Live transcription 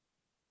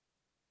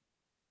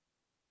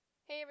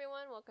Hey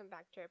everyone, welcome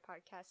back to our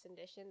podcast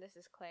edition. This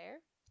is Claire.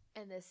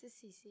 And this is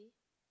Cece.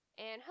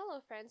 And hello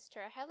friends to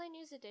our headline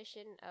news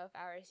edition of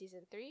our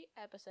season 3,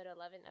 episode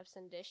 11 of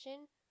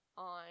Sundition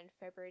on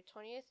February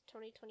 20th,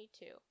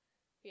 2022.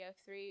 We have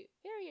 3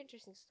 very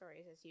interesting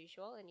stories as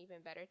usual and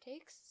even better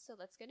takes, so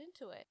let's get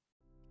into it.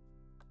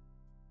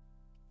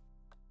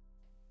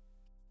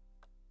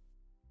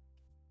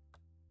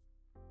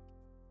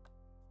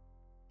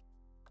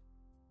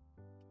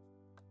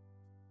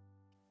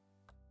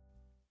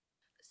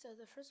 So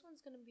the first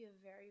one's going to be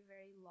a very,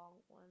 very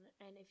long one.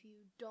 And if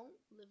you don't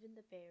live in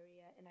the Bay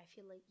Area, and I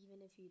feel like even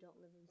if you don't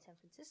live in San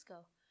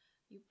Francisco,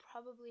 you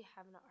probably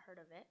have not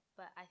heard of it,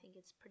 but I think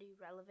it's pretty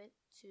relevant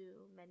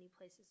to many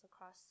places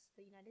across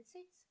the United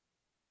States.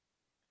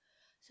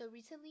 So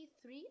recently,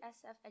 3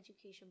 SF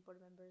Education Board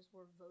members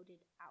were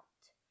voted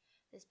out.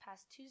 This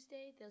past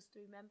Tuesday, those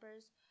 3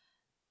 members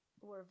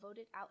were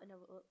voted out in a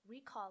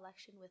recall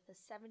election with a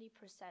 70%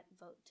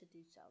 vote to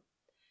do so.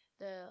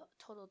 The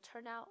total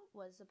turnout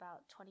was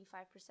about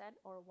 25%,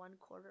 or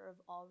 1/4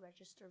 of all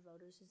registered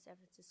voters in San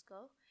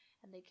Francisco,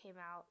 and they came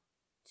out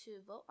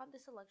to vote on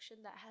this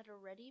election that had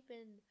already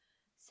been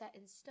set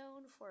in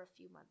stone for a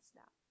few months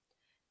now.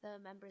 The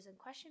members in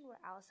question were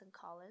Allison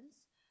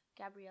Collins,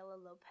 Gabriela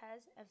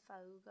Lopez, and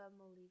Fauga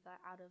Moliga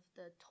out of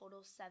the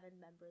total 7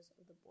 members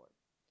of the board.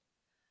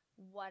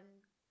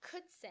 One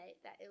could say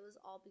that it was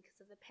all because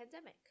of the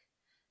pandemic.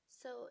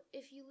 So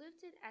if you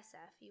lived in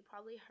SF, you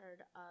probably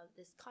heard of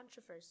this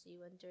controversy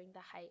when during the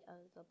height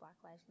of the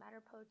Black Lives Matter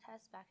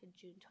protests back in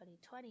June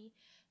 2020,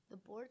 the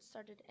board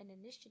started an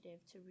initiative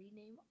to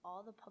rename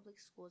all the public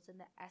schools in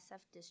the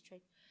SF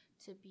district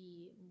to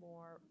be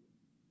more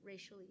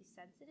racially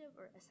sensitive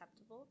or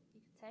acceptable,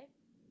 you could say.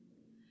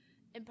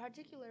 In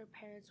particular,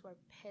 parents were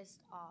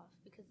pissed off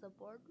because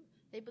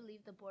they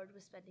believed the board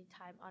was spending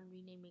time on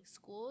renaming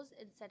schools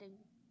instead of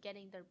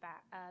getting their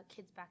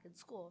kids back in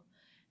school.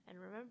 And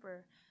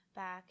remember,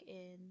 back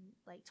in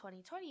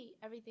 2020,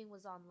 everything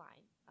was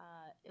online.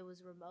 It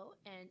was remote,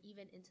 and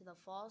even into the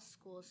fall,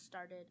 schools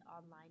started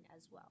online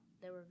as well.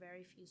 There were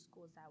very few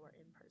schools that were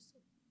in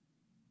person.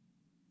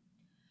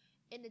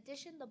 In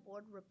addition, the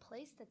board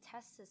replaced the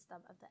test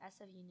system of the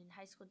SF Union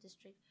High School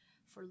District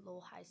for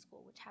Lowell High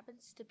School, which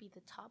happens to be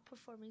the top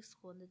performing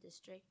school in the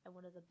district and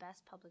one of the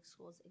best public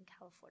schools in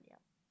California.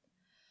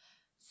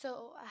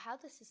 So how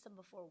the system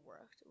before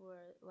worked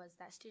was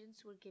that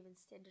students were given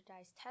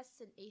standardized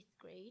tests in 8th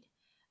grade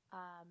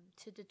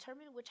to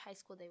determine which high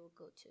school they would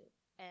go to,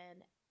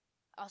 and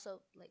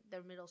also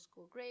their middle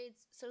school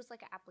grades. So it's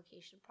like an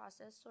application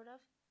process, sort of.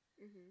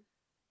 Mm-hmm.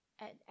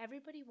 And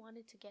everybody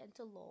wanted to get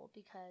into Lowell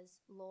because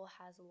Lowell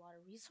has a lot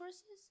of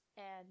resources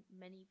and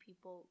many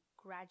people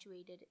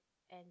graduated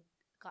and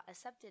got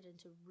accepted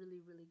into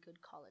really, really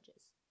good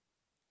colleges.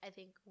 I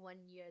think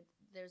one year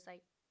there's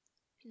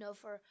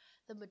for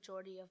the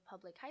majority of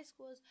public high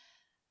schools,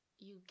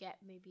 you get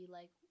maybe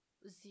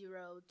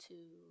 0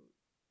 to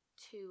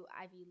 2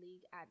 Ivy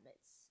League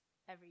admits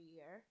every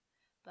year.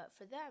 But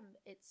for them,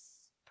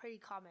 it's pretty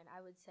common.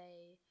 I would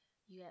say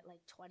you get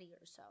 20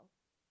 or so.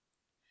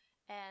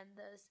 And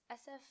the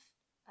SF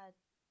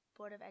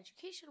Board of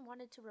Education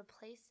wanted to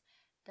replace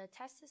the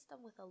test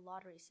system with a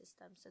lottery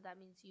system. So that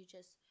means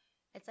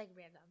it's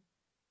random.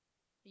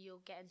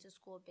 You'll get into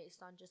school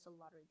based on just a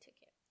lottery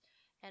ticket.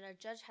 And a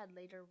judge had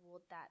later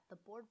ruled that the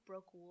board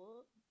broke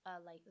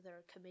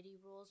their committee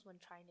rules when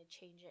trying to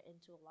change it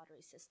into a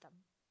lottery system.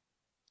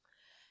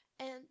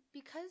 And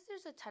because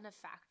there's a ton of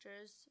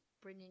factors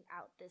bringing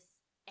out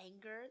this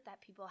anger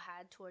that people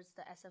had towards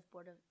the SF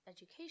Board of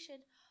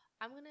Education,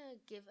 I'm going to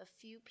give a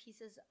few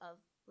pieces of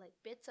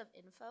bits of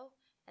info,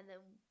 and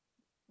then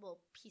we'll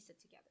piece it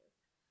together.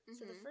 Mm-hmm.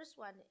 So the first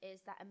one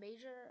is that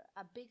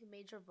a big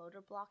major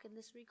voter block in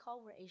this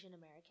recall were Asian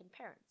American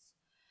parents.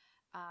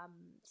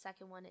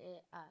 Second one,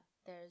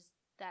 there's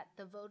that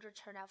the voter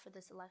turnout for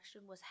this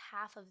election was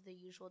half of the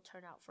usual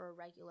turnout for a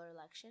regular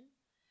election.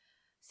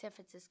 San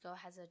Francisco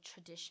has a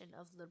tradition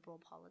of liberal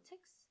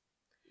politics.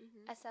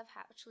 Mm-hmm. SF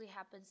actually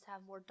happens to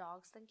have more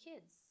dogs than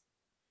kids.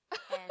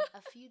 And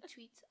a few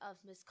tweets of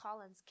Ms.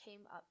 Collins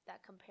came up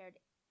that compared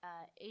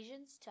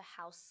Asians to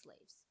house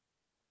slaves.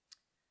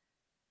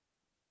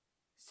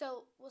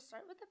 So we'll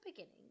start with the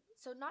beginning.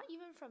 So not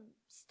even from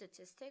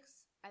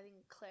statistics, I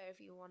think, Claire,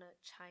 if you want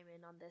to chime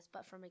in on this,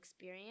 but from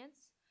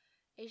experience,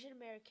 Asian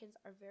Americans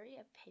are very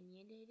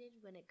opinionated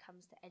when it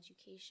comes to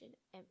education,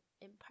 and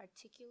in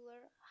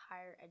particular,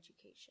 higher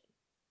education.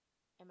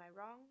 Am I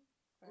wrong?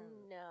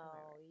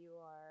 No, you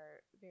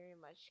are very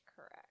much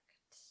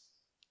correct.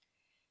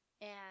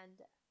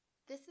 And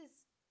this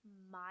is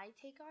my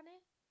take on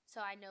it.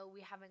 So I know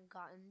we haven't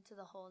gotten to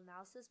the whole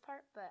analysis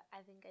part, but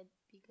I think it'd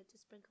be good to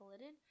sprinkle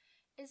it in,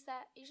 is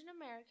that Asian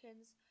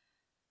Americans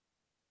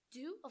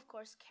do, of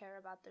course, care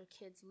about their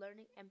kids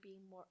learning and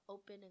being more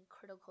open and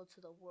critical to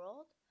the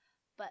world,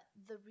 but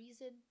the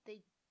reason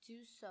they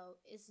do so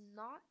is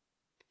not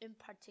in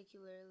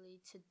particularly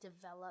to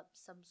develop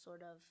some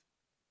sort of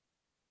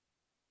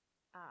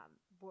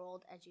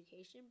world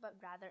education, but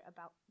rather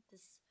about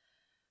this,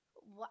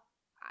 what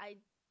I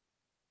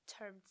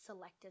termed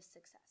selective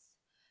success.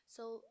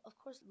 So, of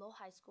course, Lowell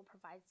High School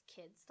provides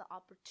kids the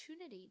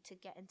opportunity to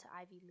get into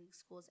Ivy League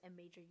schools and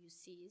major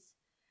UCs.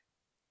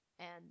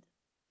 And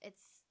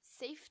it's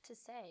safe to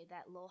say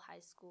that Lowell High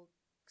School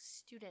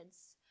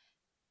students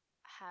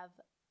have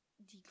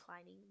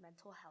declining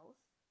mental health.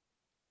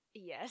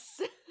 Yes.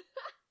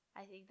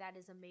 I think that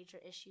is a major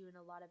issue in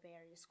a lot of Bay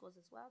Area schools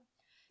as well.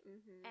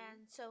 Mm-hmm.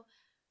 And so,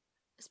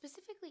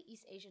 specifically,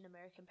 East Asian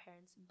American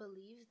parents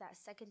believe that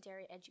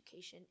secondary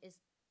education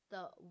is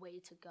the way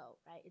to go,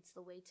 right? It's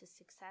the way to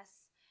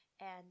success.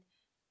 And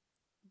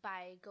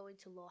by going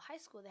to Lowell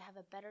High School, they have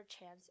a better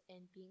chance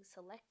in being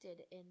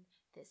selected in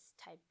this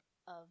type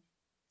of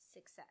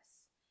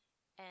success.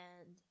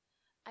 And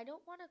I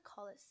don't want to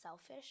call it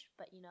selfish,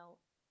 but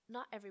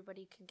not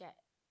everybody can get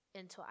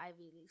into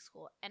Ivy League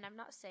school. And I'm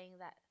not saying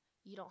that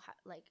you don't have,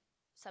 like,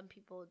 some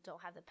people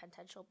don't have the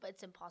potential, but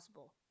it's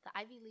impossible. The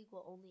Ivy League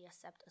will only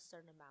accept a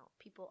certain amount.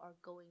 People are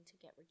going to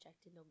get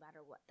rejected no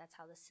matter what. That's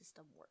how the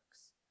system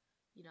works,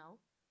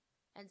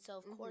 And so,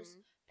 of course,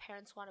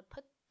 parents want to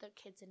put their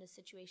kids in a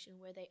situation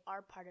where they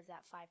are part of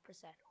that 5%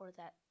 or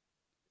that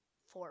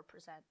 4%,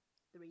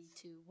 3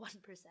 to 1%.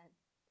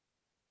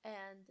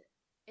 And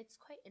it's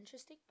quite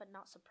interesting, but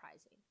not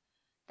surprising,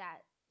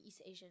 that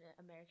East Asian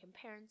American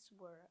parents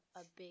were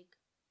a big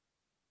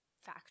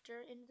factor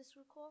in this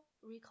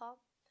recall.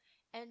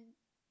 And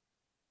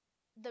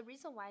the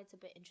reason why it's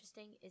a bit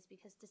interesting is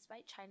because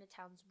despite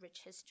Chinatown's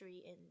rich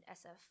history in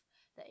SF,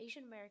 the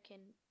Asian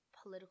American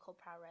political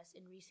prowess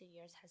in recent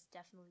years has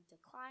definitely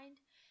declined.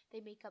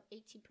 They make up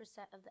 18%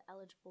 of the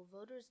eligible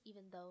voters,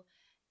 even though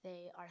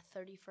they are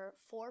 34%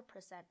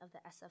 of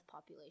the SF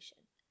population.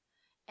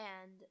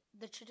 And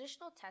the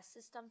traditional test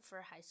system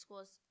for high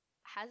schools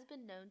has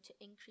been known to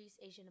increase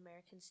Asian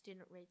American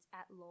student rates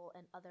at Lowell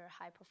and other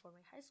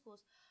high-performing high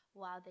schools,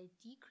 while they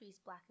decrease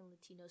Black and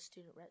Latino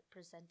student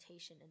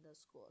representation in those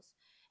schools.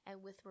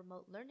 And with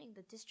remote learning,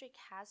 the district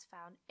has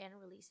found and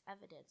released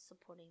evidence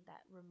supporting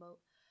that remote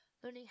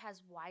learning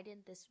has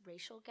widened this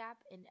racial gap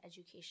in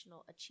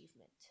educational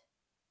achievement.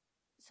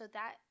 So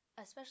that,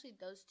 especially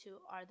those two,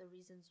 are the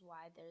reasons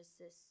why there's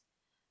this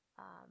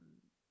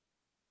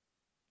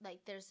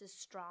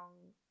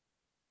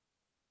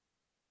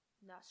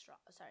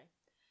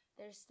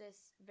there's this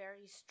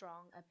very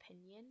strong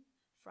opinion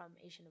from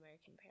Asian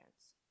American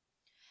parents.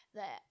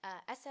 The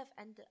SF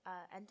and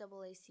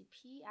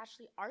NAACP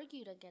actually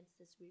argued against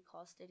this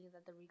recall, stating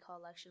that the recall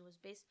election was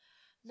based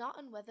not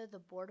on whether the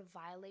board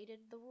violated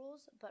the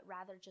rules, but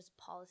rather just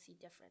policy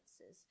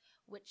differences,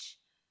 which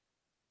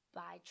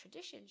by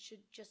tradition should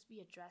just be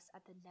addressed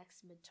at the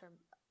next midterm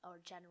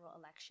or general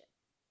election.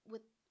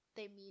 What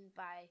they mean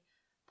by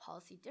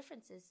policy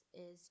differences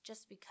is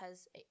just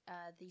because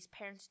these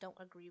parents don't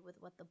agree with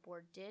what the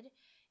board did,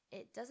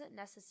 it doesn't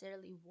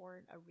necessarily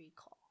warrant a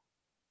recall.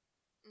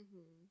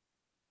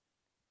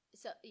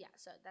 So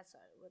that's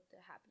what's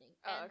happening.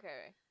 Oh,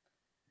 okay.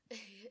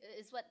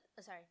 Is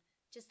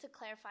just to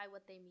clarify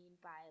what they mean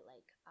by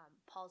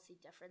policy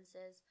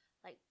differences.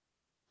 Like,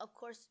 of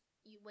course,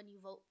 when you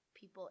vote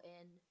people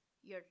in,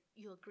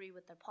 you agree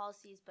with their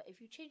policies, but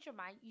if you change your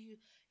mind,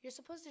 you're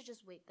supposed to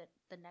just wait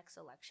the next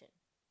election,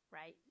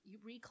 right?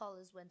 Recall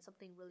is when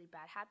something really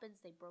bad happens.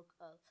 They broke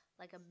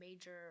a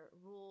major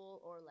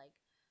rule, or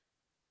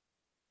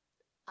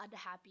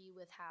unhappy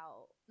with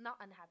how, not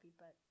unhappy,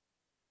 but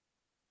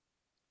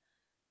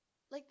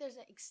there's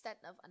an extent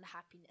of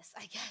unhappiness,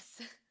 I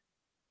guess.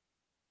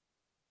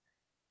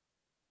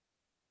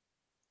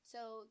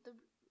 So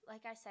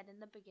like I said in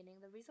the beginning,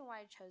 the reason why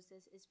I chose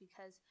this is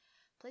because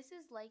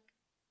places like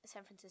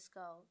San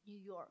Francisco, New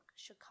York,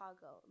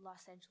 Chicago,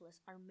 Los Angeles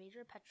are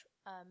major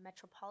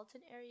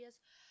metropolitan areas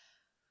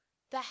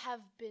that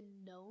have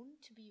been known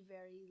to be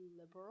very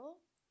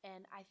liberal.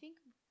 And I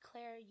think,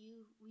 Claire,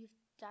 we've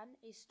done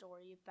a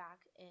story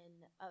back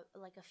in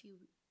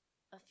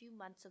a few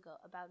months ago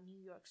about New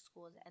York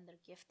schools and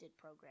their gifted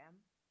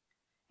program,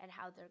 and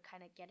how they're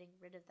kind of getting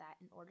rid of that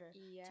in order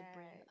to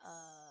bring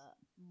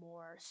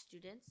more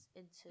students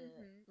into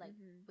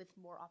with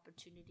more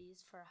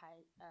opportunities for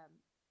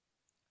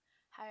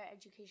higher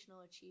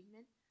educational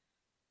achievement.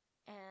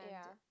 And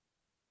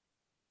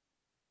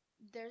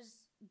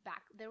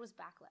there was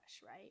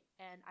backlash, right?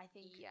 And I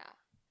think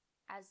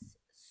as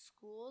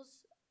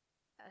schools,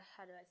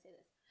 how do I say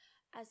this?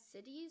 As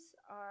cities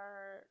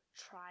are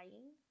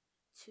trying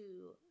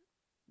to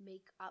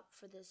make up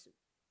for this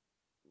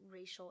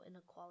racial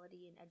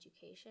inequality in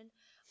education,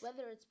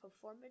 whether it's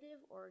performative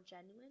or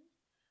genuine,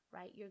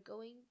 right? You're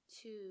going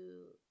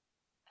to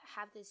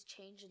have this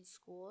change in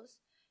schools,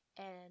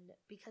 and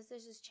because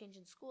there's this change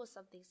in schools,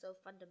 something so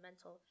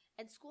fundamental,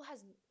 and school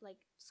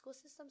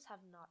systems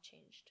have not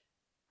changed.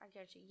 I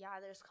guarantee,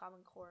 there's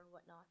Common Core and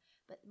whatnot,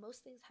 but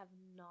most things have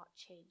not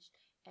changed,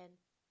 and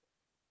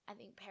I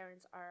think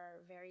parents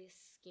are very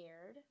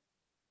scared,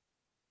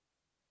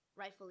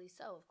 rightfully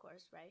so, of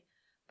course, right?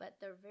 But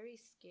they're very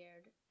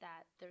scared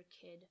that their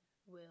kid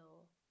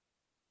will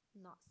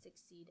not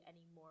succeed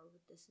anymore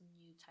with this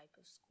new type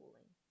of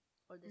schooling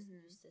or this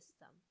new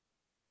system.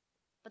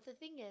 But the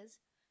thing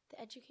is,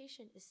 the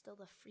education is still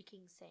the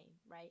freaking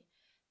same, right?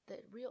 the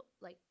real,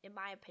 like, in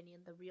my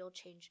opinion, the real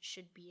change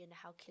should be in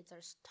how kids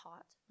are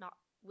taught, not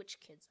which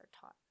kids are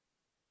taught.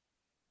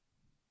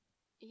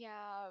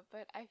 Yeah,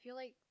 but I feel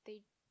like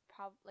the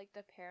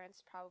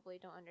parents probably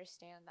don't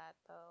understand that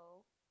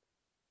though.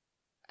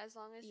 As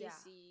long as they Yeah.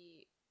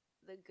 see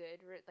the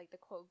the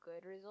quote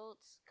good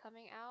results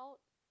coming out,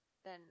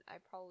 then I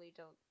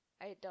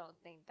don't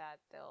think that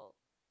they'll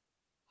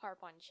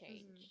harp on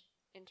change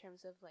in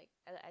terms of like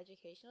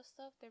educational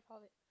stuff. They're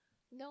probably,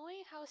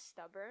 knowing how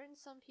stubborn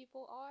some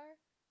people are.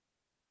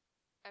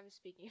 I'm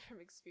speaking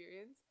from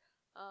experience.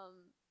 I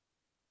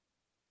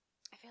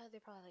feel like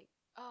they're probably like,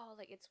 oh,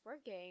 like it's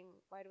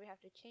working. Why do we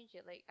have to change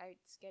it? Like,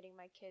 it's getting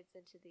my kids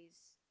into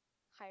these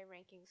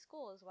high-ranking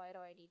schools. Why do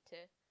I need to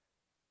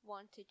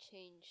want to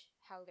change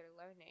how they're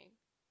learning?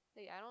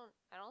 Like, I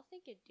don't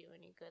think it'd do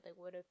any good. Like,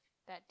 what if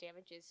that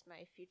damages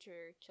my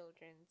future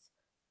children's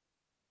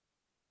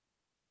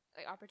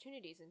like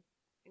opportunities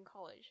in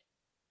college?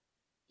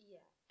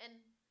 Yeah,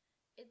 and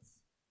it's,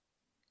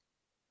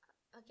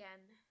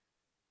 again,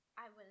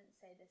 I wouldn't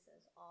say this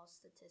is all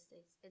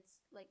statistics.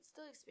 It's like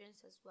still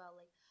experience as well.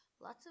 Like,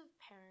 lots of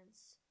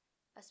parents,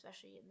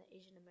 especially in the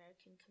Asian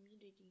American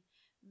community,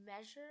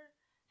 measure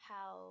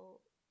how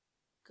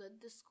good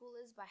the school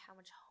is by how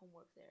much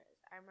homework there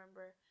is. I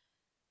remember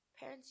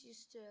parents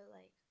used to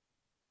like,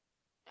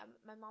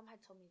 my mom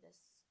had told me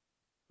this.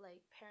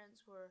 Like,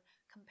 parents were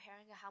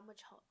comparing how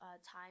much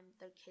time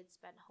their kids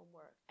spent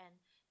homework, and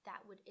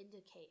that would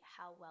indicate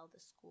how well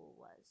the school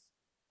was,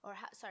 or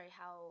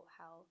how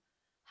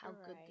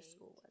good the Right.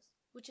 school was,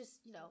 which is,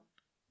 Not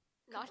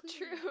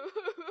completely true.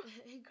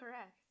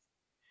 incorrect.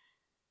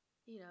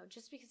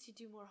 Just because you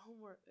do more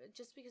homework,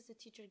 just because the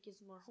teacher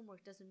gives more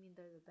homework doesn't mean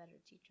they're the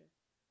better teacher.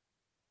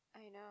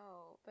 I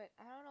know, but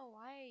I don't know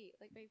why.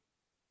 Like, my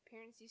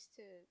parents used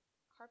to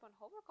harp on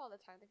homework all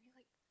the time. They'd be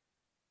like,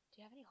 "Do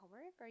you have any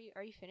homework?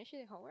 Are you finished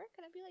with your homework?"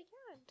 And I'd be like,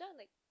 "Yeah, I'm done."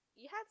 Like,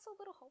 you had so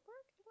little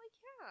homework? I'm like,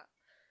 "Yeah."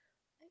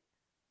 Like,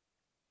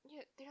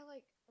 yeah, they're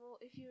like, "Well,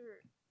 if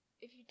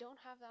you don't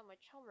have that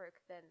much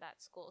homework, then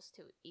that school's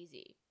too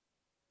easy."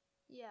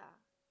 Yeah,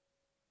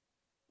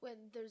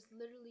 when there's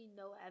literally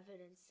no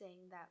evidence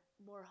saying that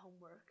more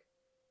homework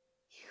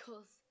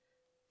equals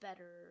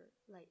better,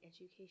 like,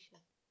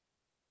 education.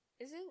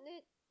 Isn't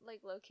it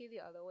like low key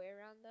the other way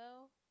around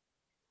though?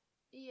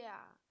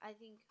 Yeah, I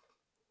think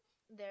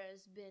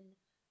there's been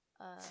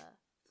a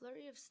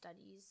flurry of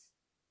studies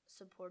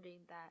supporting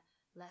that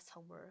less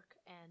homework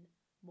and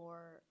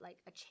more like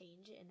a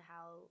change in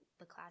how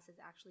the class is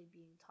actually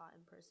being taught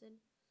in person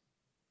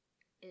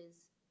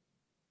is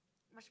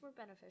much more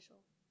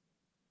beneficial.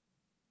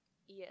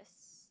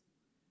 Yes.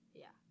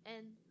 Yeah.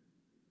 And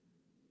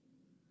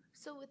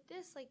so with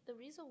this, like, the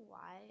reason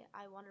why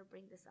I want to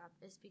bring this up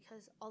is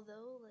because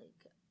although,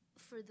 like,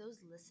 for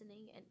those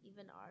listening and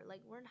even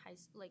like, we're in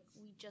like,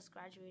 we just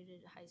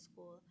graduated high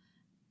school.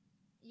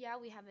 Yeah,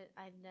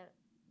 I've never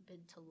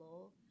been to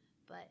Lowell,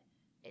 but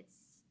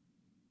it's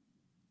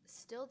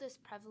still this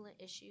prevalent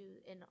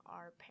issue in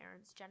our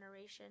parents'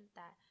 generation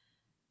that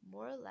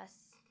more or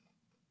less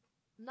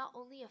not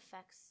only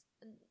affects,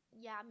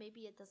 yeah,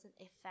 maybe it doesn't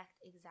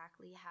affect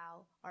exactly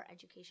how our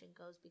education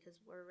goes because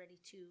we're already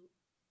too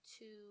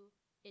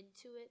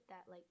into it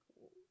that, like,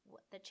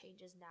 what the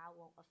changes now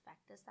won't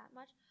affect us that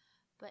much,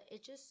 but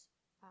it just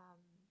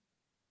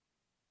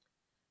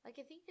like,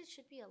 I think it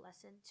should be a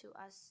lesson to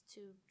us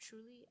to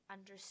truly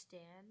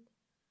understand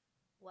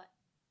what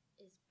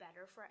is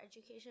better for our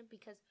education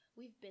because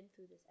we've been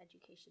through this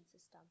education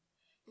system.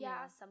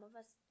 Yeah, Yeah. some of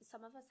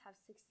us have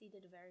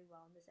succeeded very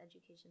well in this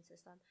education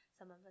system.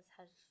 Some of us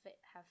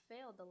have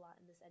failed a lot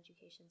in this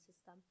education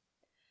system.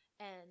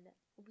 And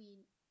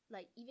we,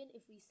 like, even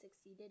if we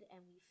succeeded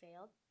and we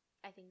failed,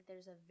 I think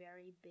there's a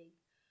very big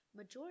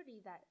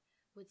majority that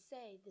would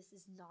say this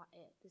is not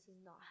it. This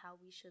is not how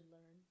we should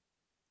learn.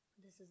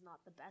 This is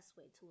not the best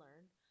way to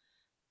learn.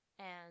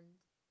 And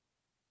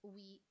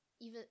we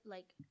even,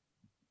 like,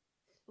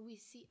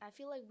 I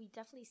feel like we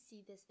definitely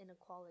see this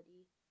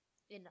inequality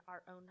in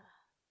our own,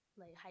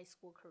 like, high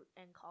school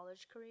and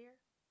college career.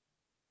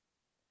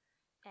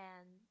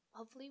 And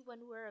hopefully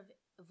when we're of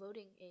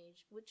voting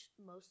age, which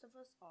most of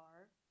us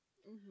are,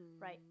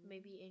 right,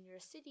 maybe in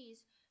your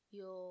cities,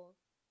 you'll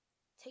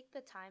take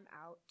the time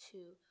out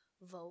to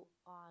vote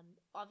on,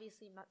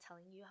 obviously I'm not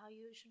telling you how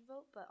you should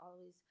vote, but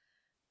always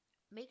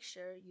make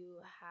sure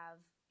you're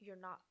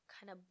not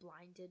kind of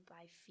blinded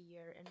by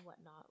fear and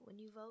whatnot when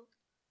you vote.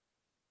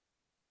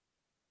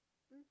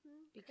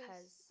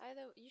 Because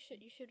either you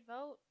should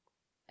vote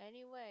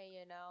anyway,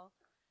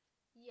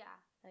 yeah,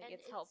 like, and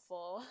it's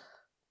helpful.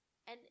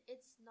 and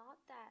it's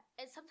not that,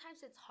 and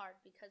sometimes it's hard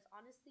because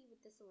honestly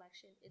with this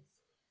election it's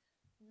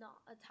not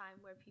a time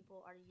where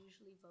people are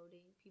usually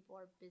voting. People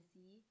are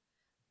busy,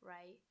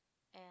 right?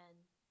 And,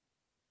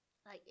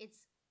 like, it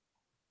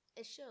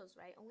shows,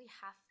 right? Only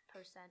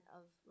 0.5%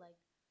 of, like,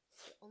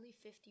 only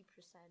 50%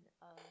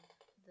 of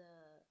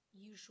the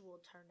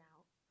usual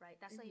turnout, right?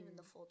 That's not even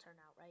the full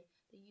turnout, right?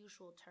 The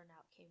usual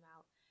turnout came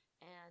out.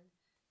 And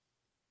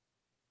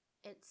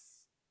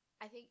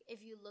I think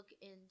if you look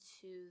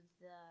into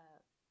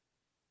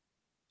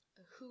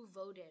who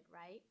voted,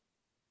 right?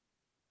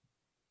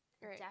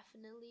 Right.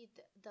 Definitely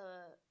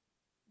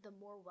the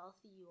more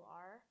wealthy you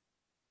are,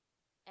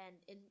 and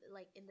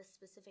in the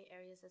specific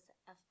areas of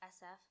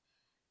SF,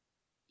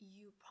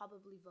 you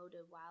probably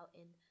voted, while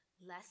in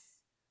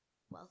less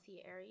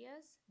wealthy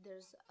areas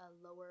there's a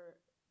lower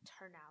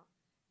turnout.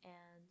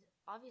 And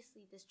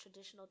obviously this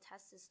traditional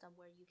test system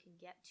where you can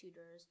get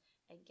tutors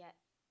and get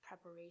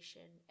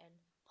preparation and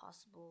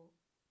possible,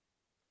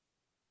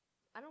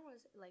 I don't want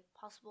to say like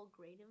possible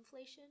grade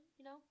inflation,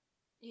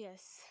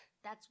 Yes.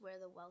 that's where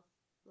the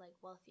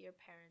wealthier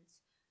parents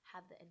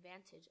have the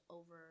advantage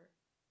over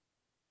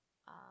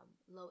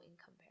low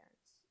income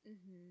parents.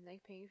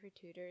 Like paying for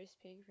tutors,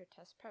 paying for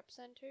test prep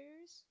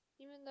centers,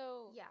 even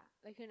though, Yeah.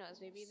 like, who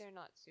knows, maybe they're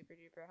not super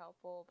duper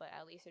helpful, but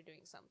at least they're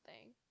doing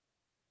something.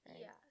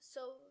 Right? Yeah.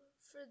 So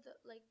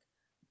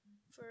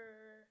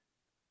for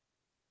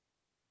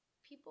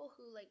people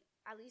who like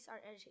at least are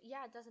educated,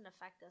 yeah, it doesn't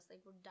affect us.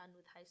 Like we're done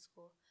with high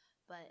school,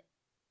 but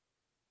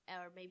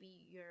or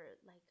maybe you're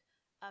like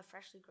a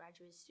freshly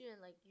graduated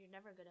student, like you're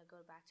never gonna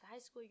go back to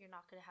high school. You're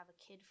not gonna have a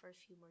kid for a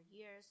few more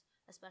years,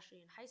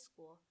 especially in high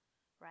school,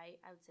 right?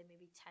 I would say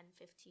maybe 10,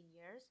 15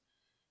 years.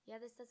 Yeah,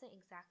 this doesn't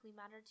exactly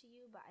matter to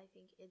you, but I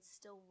think it's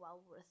still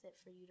well worth it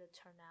for you to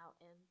turn out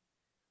and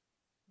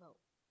vote.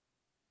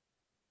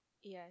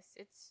 Yes,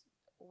 it's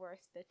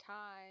worth the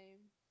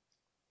time.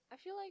 I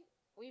feel like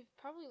we've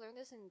probably learned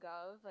this in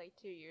Gov like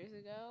 2 years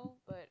ago,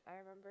 but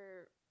I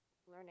remember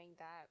learning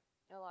that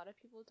a lot of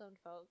people don't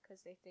vote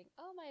because they think,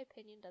 oh, my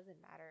opinion doesn't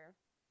matter.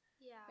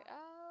 Yeah. Like,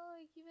 oh,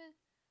 like even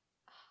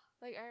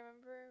like I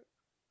remember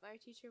my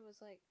teacher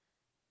was like,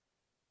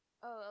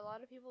 oh, a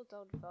lot of people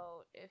don't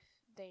vote if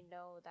they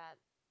know that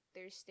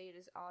their state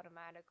is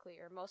automatically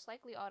or most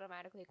likely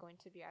automatically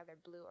going to be either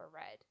blue or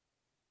red.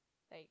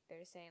 Like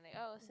they're saying like,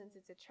 oh, since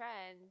it's a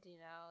trend,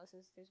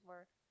 since there's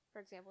more,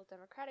 for example,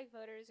 Democratic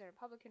voters or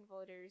Republican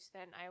voters,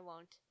 then I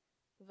won't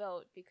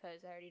vote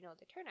because I already know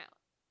the turnout.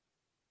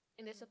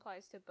 And this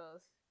applies to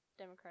both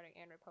Democratic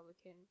and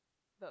Republican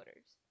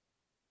voters.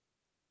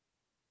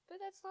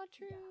 But that's not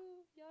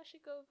true. Yeah. Y'all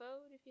should go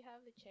vote if you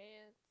have the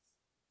chance.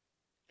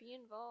 Be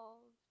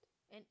involved.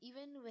 And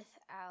even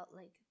without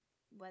like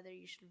whether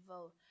you should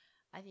vote,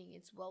 I think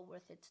it's well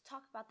worth it to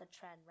talk about the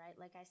trend, right?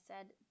 Like I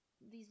said,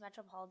 these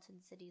metropolitan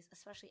cities,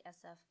 especially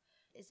SF,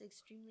 is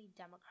extremely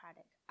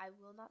democratic. I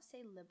will not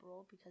say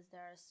liberal because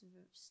there are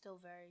still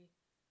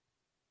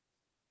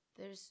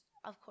there's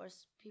of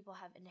course people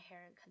have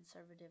inherent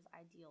conservative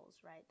ideals,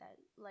 right? That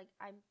like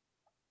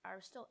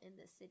are still in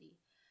the city,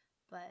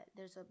 but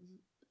there's a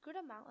good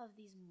amount of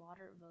these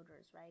moderate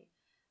voters, right,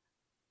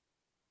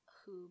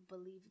 who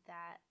believe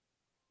that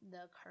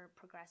the current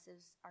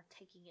progressives are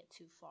taking it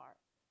too far.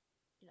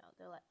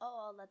 They're like,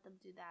 oh, I'll let them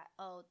do that.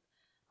 Oh,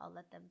 I'll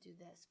let them do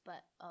this.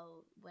 But,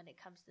 oh, when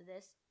it comes to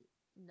this,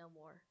 no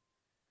more.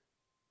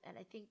 And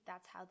I think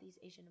that's how these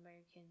Asian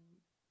American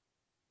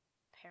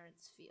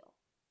parents feel.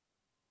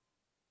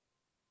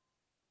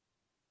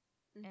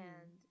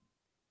 And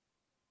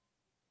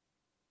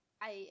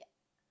I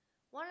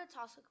want to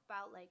talk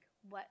about, like,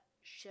 what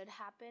should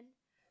happen.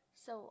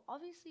 So,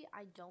 obviously,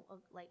 I don't,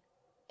 like,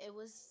 it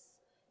was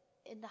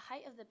in the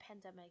height of the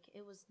pandemic,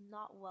 it was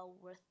not well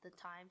worth the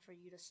time for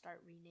you to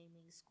start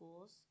renaming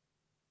schools.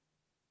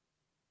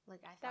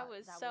 Like I thought that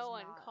was so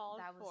uncalled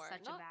that was for.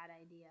 such a bad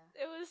idea.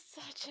 It was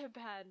such a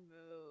bad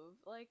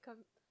move. Like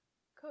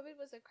COVID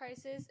was a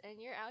crisis, and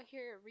you're out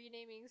here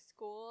renaming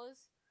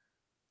schools.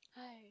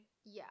 Hi.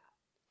 Yeah,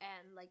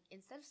 and like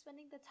instead of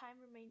spending the time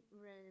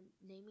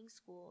renaming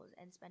schools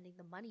and spending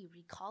the money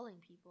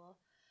recalling people,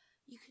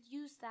 you could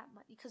use that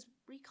money because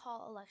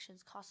recall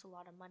elections cost a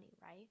lot of money,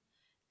 right?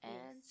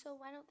 And so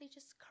why don't they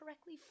just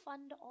correctly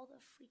fund all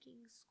the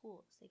freaking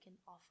schools? They can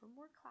offer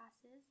more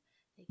classes,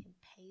 they can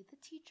pay the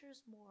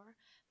teachers more,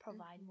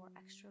 provide more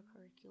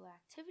extracurricular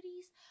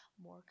activities,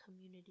 more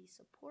community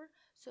support.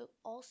 So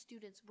all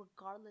students,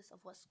 regardless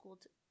of what school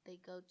they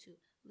go to,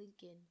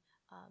 Lincoln,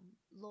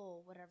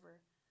 Lowell,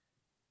 whatever,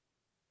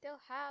 they'll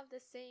have the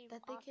same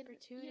that they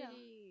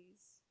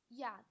opportunities.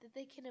 That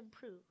they can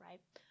improve,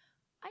 right?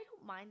 I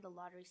don't mind the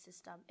lottery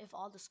system if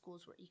all the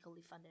schools were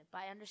equally funded,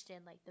 but I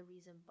understand like the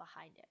reason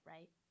behind it,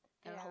 right?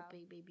 They're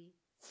hoping maybe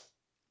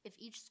if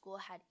each school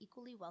had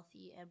equally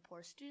wealthy and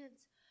poor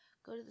students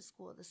go to the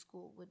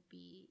school would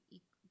be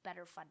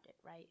better funded,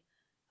 right?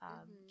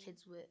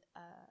 Kids with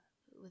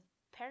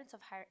parents of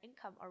higher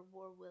income are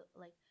more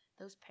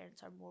those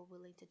parents are more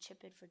willing to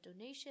chip in for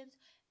donations,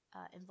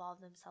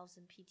 involve themselves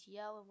in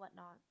PTO and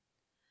whatnot.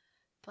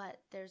 But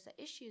there's the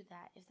issue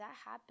that if that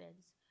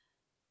happens,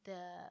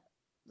 the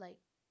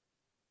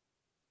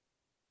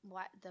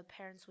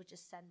parents would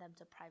just send them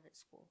to private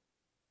school,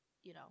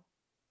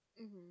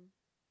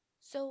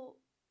 So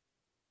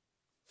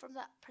from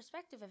the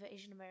perspective of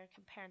Asian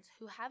American parents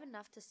who have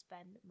enough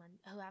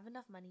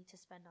money to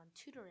spend on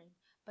tutoring,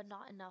 but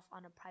not enough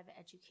on a private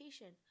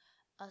education,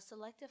 a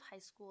selective high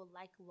school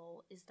like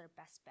Lowell is their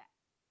best bet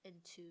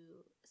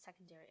into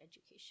secondary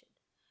education.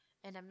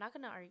 And I'm not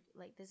gonna argue,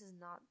 like this is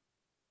not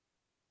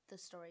the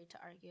story to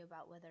argue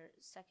about whether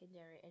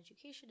secondary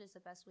education is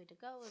the best way to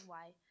go and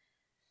why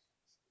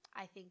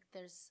I think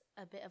there's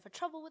a bit of a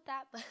trouble with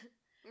that. But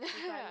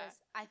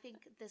regardless, I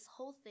think this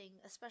whole thing,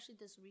 especially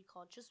this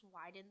recall, just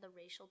widened the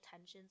racial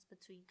tensions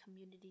between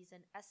communities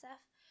and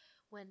SF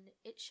when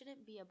it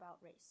shouldn't be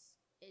about race.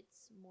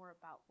 It's more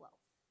about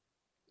wealth.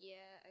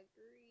 Yeah,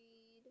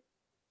 agreed.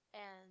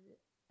 And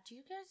do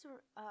you guys,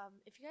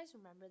 if you guys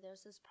remember, there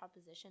was this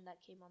proposition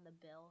that came on the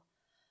bill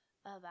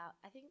about,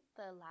 I think,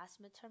 the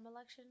last midterm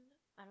election.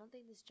 I don't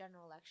think this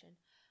general election,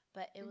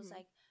 but it was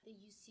like the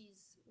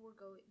UCs were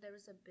going. There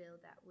was a bill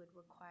that would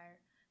require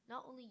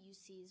not only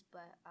UCs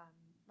but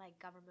like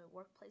government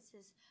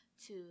workplaces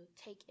to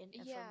take in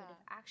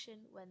affirmative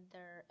action when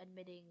they're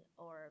admitting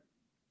or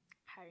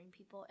hiring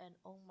people. And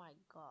oh my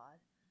god,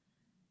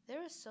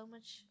 there was so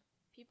much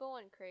people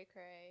went cray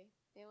cray.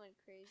 They went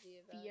crazy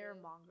about fear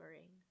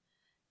mongering.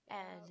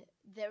 And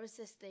there was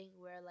this thing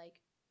where like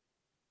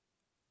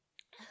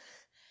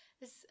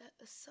this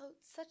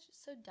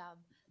so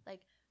dumb.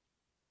 Like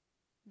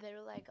they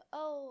were like,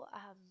 oh,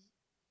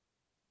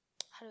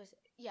 how do I say?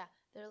 Yeah,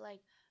 they're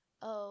like,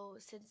 oh,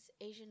 since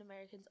Asian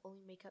Americans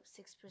only make up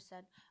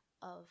 6%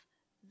 of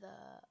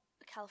the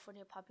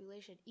California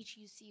population, each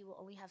UC will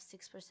only have 6%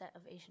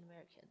 of Asian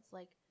Americans.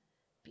 Like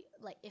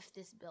if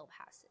this bill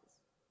passes.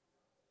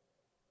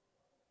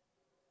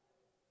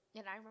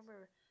 And I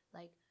remember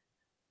like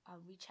on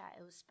WeChat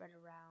it was spread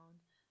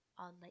around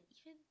on like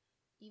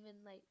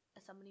even like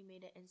somebody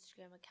made an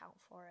Instagram account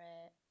for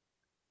it.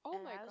 Oh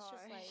and my I was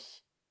gosh. just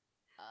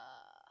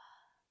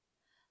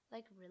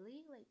like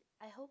really? Like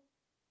I hope,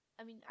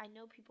 I mean, I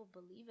know people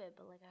believe it,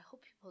 but like I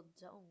hope people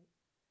don't.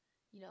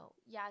 You know,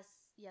 yes,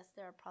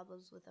 there are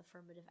problems with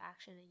affirmative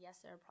action, and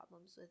yes, there are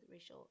problems with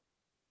racial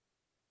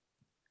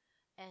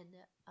and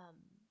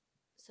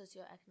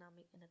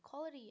socioeconomic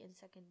inequality in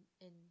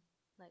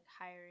like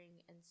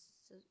hiring and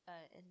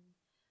in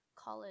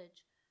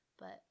college,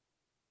 but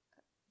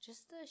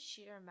just the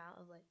sheer amount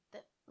of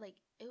it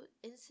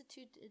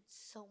instituted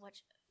so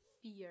much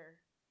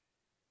fear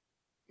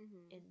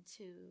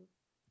into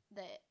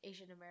the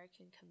Asian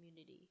American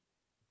community.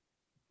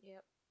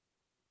 Yep.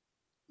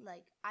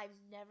 Like I've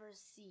never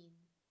seen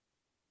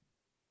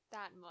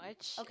that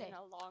much in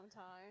a long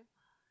time.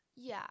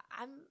 Yeah,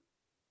 I'm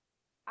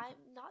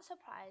not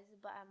surprised,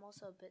 but I'm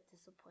also a bit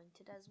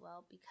disappointed as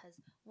well because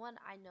one,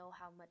 I know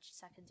how much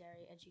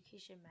secondary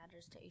education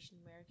matters to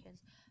Asian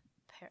Americans,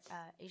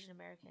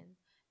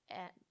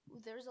 and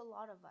there's a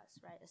lot of us,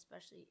 right?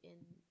 Especially in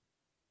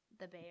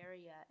the Bay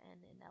Area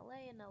and in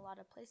LA and a lot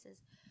of places.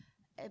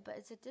 But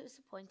it's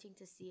disappointing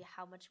to see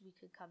how much we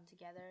could come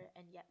together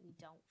and yet we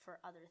don't for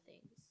other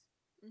things.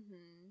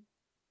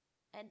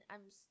 And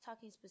I'm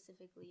talking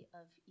specifically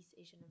of East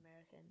Asian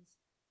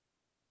Americans.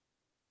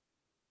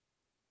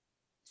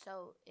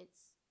 So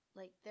it's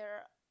like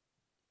there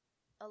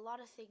are a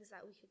lot of things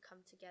that we could come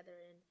together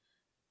in,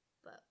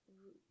 but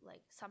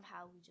like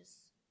somehow we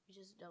just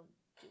don't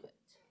do it.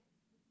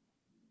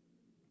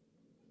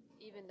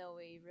 Even though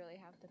we really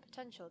have the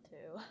potential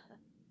to.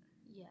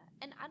 Yeah,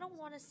 and I don't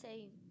want to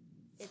say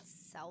it's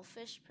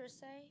selfish per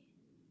se,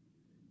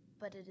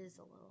 but it is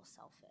a little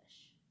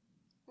selfish.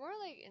 More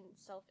like in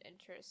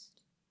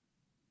self-interest,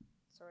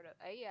 sort of.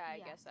 I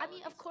guess. I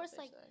mean, of course,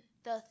 like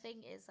the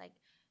thing is like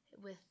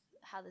with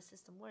how the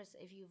system works,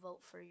 if you vote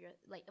for your,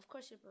 like, of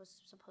course you're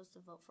supposed to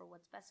vote for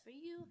what's best for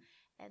you,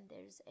 and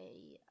there's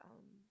a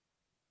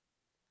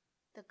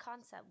the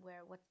concept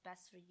where what's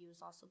best for you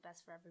is also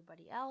best for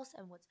everybody else,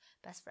 and what's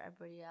best for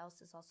everybody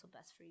else is also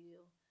best for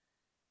you.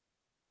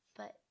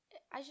 But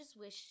I just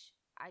wish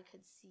I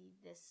could see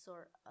this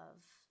sort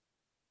of,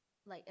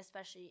 like,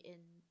 especially in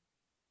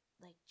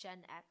like Gen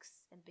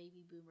X and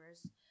baby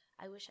boomers,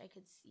 I wish I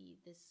could see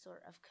this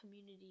sort of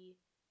community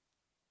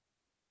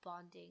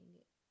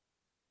bonding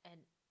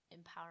and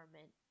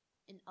empowerment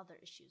in other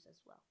issues as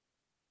well.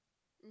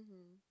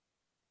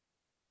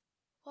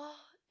 Well,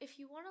 if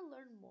you want to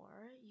learn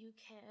more, you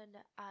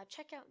can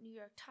check out New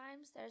York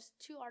Times. There's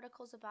 2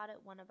 articles about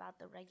it, one about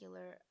the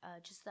regular,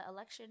 just the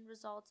election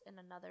results, and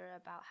another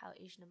about how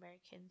Asian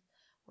Americans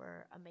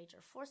were a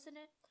major force in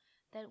it.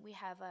 Then we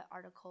have an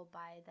article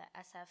by the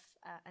SF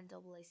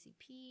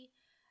NAACP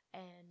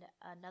and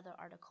another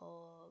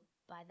article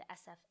by the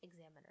SF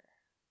Examiner.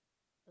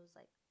 It was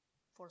like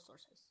 4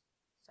 sources.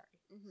 Sorry.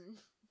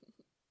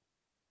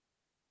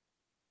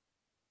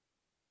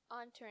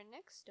 On to our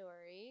next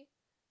story.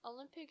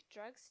 Olympic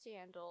drug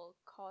scandal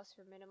calls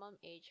for minimum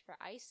age for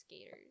ice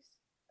skaters.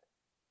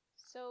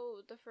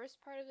 So the first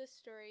part of this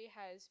story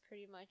has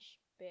pretty much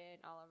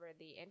been all over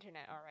the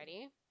internet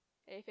already.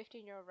 A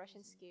 15-year-old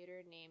Russian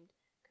skater named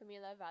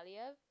Kamila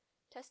Valiev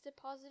tested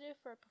positive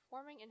for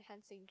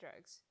performance-enhancing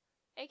drugs,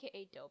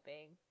 aka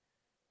doping.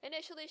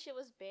 Initially she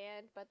was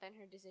banned, but then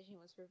her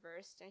decision was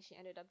reversed and she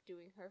ended up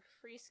doing her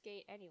free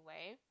skate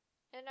anyway.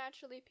 And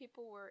naturally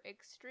people were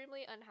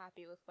extremely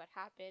unhappy with what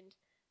happened,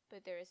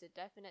 but there is a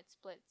definite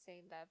split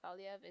saying that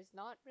Valiev is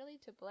not really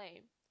to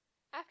blame.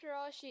 After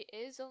all, she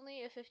is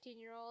only a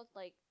 15-year-old,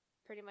 like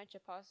pretty much a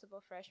possible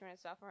freshman and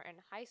sophomore in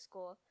high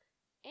school,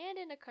 and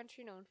in a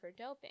country known for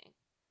doping.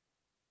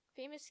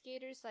 Famous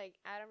skaters like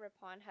Adam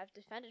Rippon have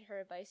defended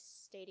her by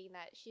stating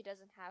that she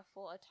doesn't have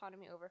full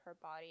autonomy over her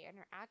body and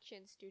her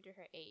actions due to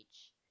her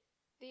age.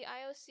 The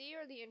IOC,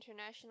 or the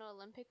International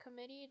Olympic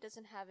Committee,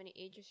 doesn't have any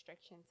age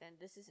restrictions, and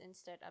this is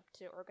instead up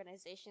to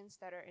organizations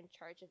that are in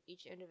charge of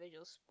each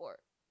individual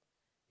sport.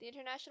 The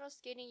International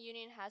Skating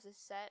Union has a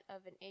set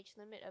of an age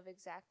limit of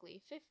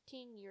exactly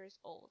 15 years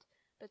old,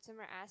 but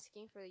some are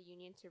asking for the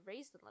union to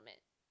raise the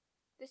limit.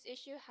 This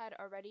issue had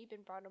already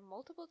been brought up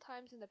multiple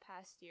times in the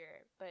past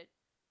year, but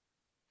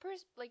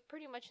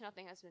pretty much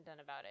nothing has been done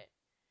about it.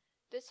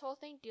 This whole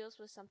thing deals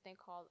with something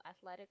called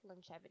athletic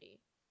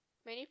longevity.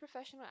 Many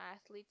professional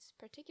athletes,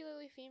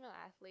 particularly female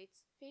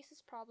athletes, face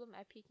this problem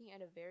at peaking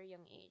at a very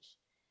young age.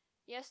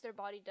 Yes, their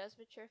body does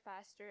mature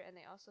faster, and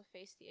they also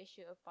face the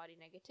issue of body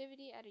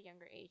negativity at a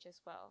younger age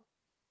as well.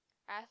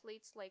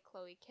 Athletes like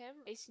Chloe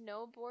Kim, a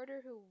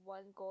snowboarder who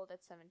won gold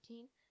at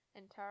 17,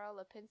 and Tara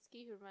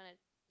Lipinski, who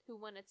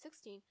won at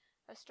 16,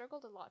 have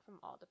struggled a lot from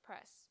all the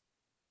press.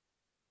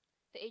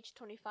 The age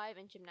 25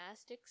 in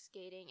gymnastics,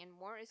 skating, and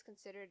more is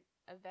considered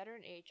a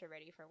veteran age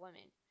already for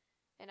women.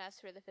 And as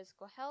for the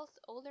physical health,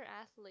 older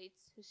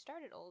athletes who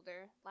started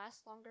older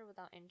last longer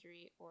without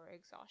injury or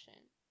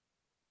exhaustion.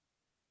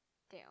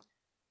 Damn.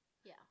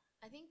 Yeah,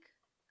 I think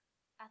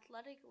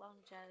athletic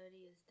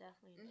longevity is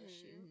definitely an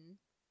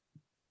issue.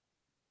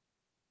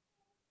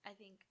 I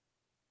think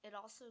it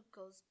also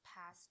goes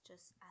past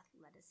just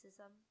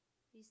athleticism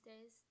these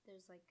days.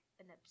 There's like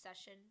an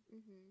obsession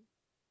with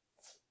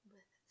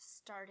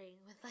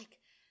starting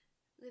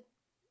with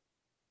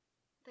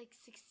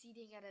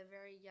succeeding at a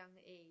very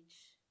young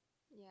age.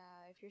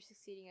 Yeah, if you're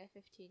succeeding at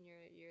 15,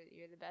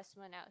 you're the best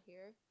one out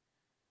here.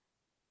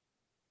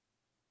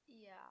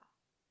 Yeah.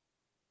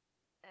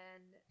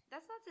 And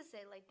that's not to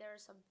say like there are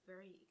some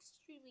very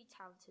extremely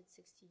talented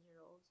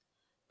 16-year-olds,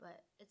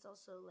 but it's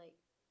also like,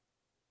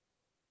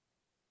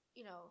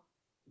 you know,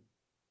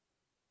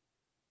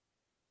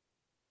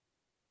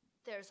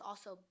 there's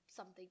also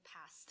something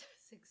past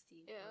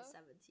 16 or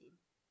 17.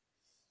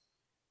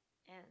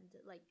 And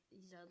like,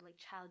 you know,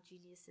 like child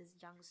geniuses,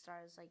 young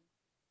stars, like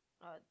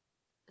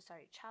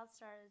child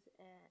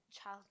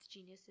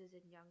geniuses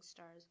and young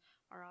stars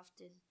are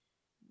often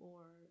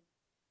more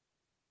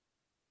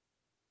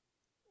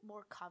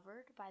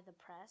covered by the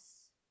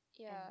press.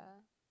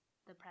 Yeah.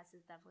 The press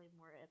is definitely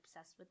more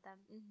obsessed with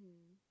them.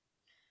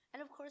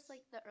 And of course,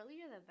 like the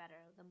earlier the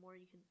better. The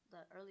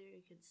earlier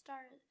you can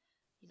start,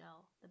 you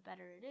know, the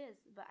better it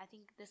is. But I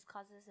think this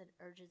causes an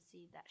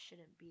urgency that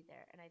shouldn't be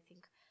there. And I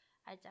think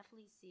I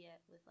definitely see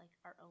it with like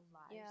our own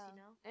lives, you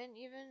know? And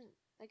even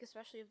like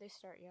especially if they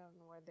start young,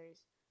 where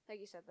there's,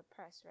 like you said, the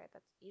press, right?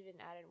 That's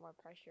even added more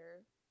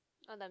pressure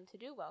on them to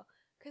do well.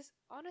 Because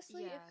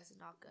honestly, if it's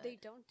not good.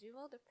 they don't do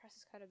well, the press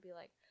is kind of be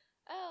like,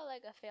 oh,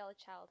 like a failed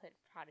childhood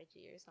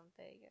prodigy or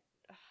something.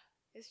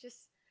 It's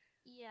just,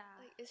 like,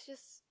 it's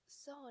just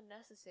so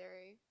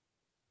unnecessary.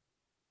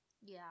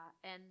 Yeah,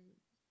 and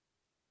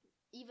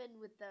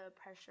even with the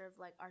pressure of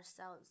like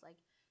ourselves,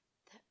 like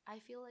I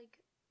feel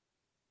like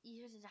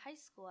even in high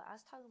school, I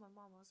was talking to my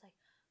mom. I was like,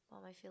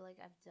 Mom, I feel like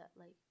I've done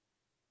like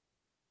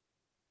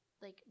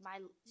my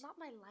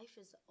life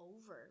is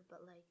over,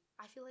 but like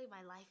I feel like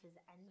my life is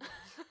ending.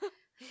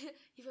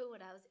 Even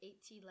when I was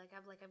 18, like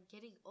I'm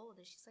getting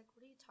old. And she's like,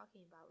 what are you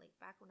talking about? Like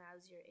back when I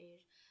was your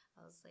age,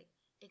 I was like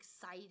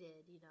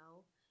excited, you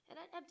know. And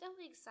I'm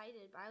definitely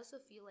excited, but I also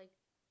feel like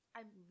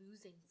I'm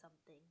losing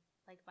something.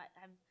 Like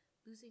I'm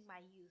losing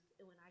my youth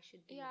when I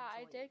should be. Yeah,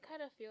 I did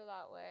kind of feel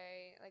that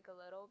way, like a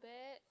little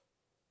bit.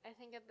 I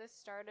think at the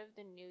start of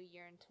the new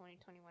year in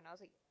 2021, I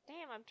was like,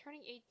 damn, I'm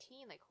turning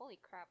 18. Like, holy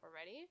crap,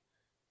 already?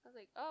 I was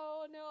like,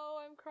 oh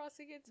no, I'm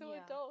crossing into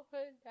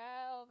adulthood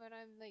now. And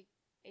I'm like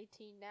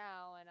 18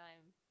 now, and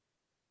I'm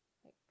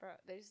like, bro,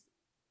 there's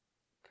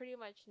pretty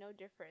much no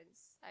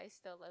difference. I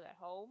still live at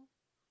home.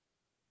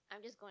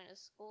 I'm just going to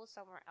school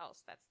somewhere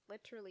else. That's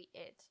literally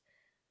it.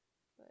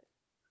 But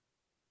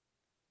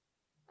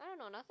I don't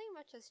know, nothing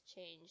much has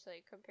changed,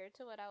 like, compared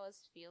to what I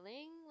was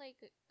feeling, like,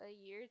 a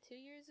year, 2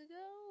 years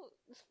ago.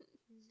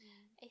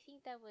 I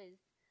think that was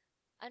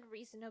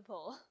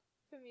unreasonable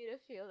for me to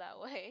feel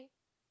that way.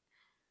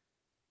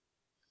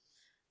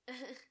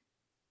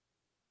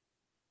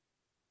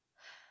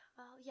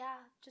 Well,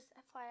 yeah, just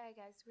FYI,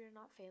 guys, we're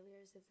not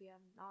failures if we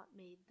have not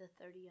made the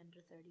 30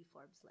 under 30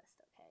 Forbes list,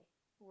 okay?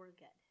 We're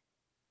good.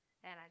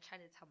 And I try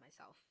to tell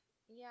myself.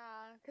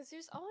 Yeah, because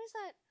there's always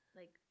that,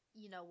 like,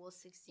 you know, we'll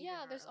succeed.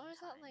 Yeah, there's always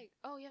that, like,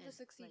 oh, you have to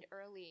succeed like,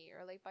 early,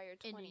 or like by your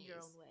 20s. In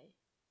your own way.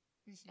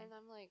 And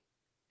I'm like,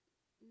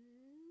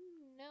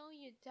 no,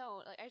 you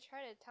don't. Like, I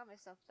try to tell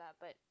myself that,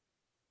 but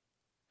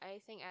I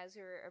think as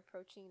you're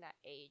approaching that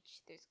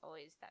age, there's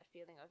always that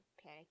feeling of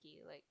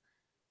panicky, like,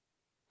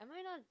 am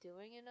I not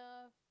doing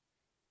enough?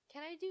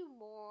 Can I do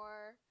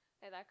more?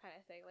 Like, that kind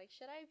of thing. Like,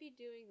 should I be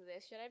doing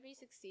this? Should I be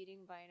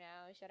succeeding by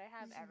now? Should I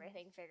have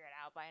everything figured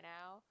out by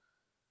now?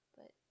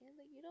 But, yeah,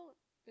 like, you don't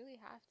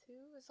really have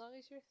to. As long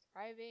as you're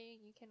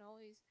thriving, you can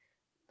always,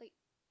 like,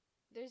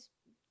 there's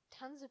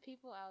tons of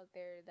people out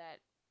there that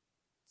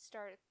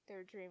start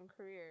their dream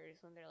careers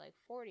when they're like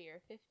 40 or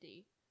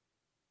 50.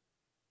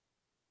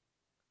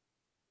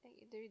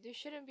 There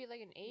shouldn't be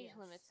like an age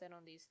limit set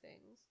on these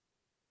things.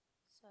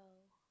 So,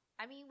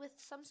 I mean, with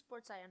some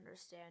sports I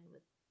understand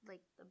with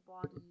like the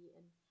body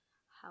and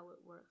how it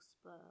works,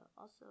 but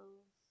also,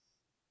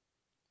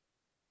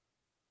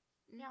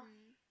 yeah.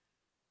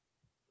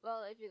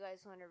 Well, if you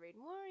guys want to read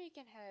more, you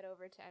can head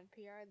over to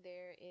NPR.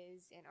 There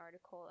is an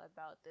article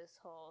about this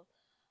whole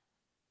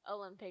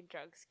Olympic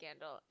drug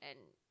scandal and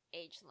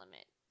age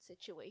limit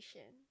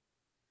situation.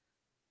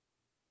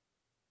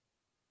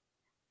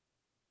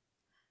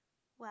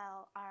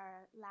 Well,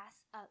 our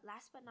last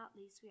but not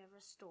least, we have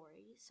a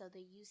story. So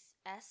the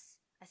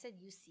I said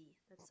UC.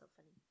 That's so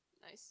funny.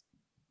 Nice.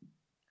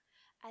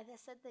 I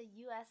said the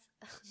U.S.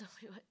 No,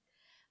 wait, what?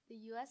 The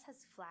U.S.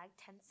 has flagged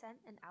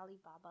Tencent and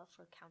Alibaba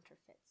for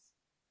counterfeits.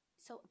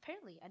 So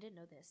apparently, I didn't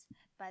know this,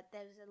 but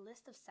there's a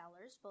list of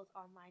sellers, both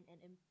online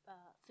and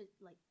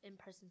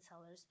in-person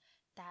sellers,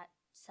 that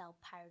sell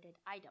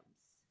pirated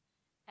items.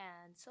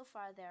 And so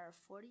far, there are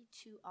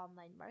 42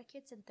 online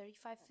markets and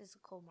 35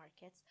 physical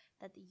markets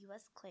that the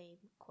U.S. claim,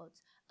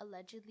 quotes,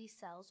 allegedly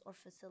sells or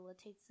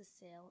facilitates the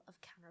sale of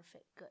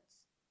counterfeit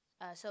goods.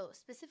 So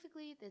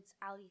specifically, it's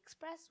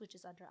AliExpress, which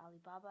is under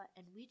Alibaba,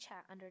 and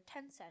WeChat under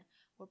Tencent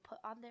were put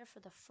on there for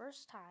the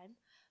first time,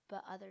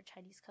 but other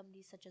Chinese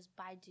companies such as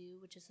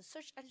Baidu, which is a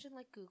search engine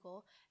like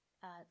Google,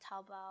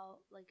 Taobao,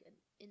 like an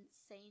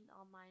insane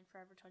online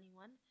Forever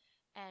 21,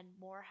 and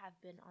more have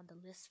been on the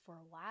list for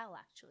a while,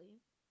 actually.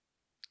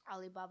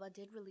 Alibaba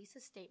did release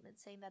a statement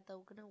saying that they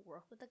were going to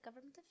work with the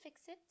government to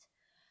fix it.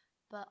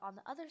 But on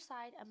the other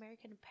side,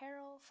 American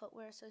Apparel,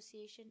 Footwear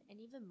Association,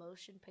 and even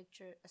Motion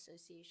Picture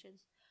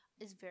Associations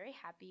is very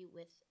happy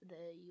with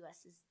the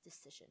U.S.'s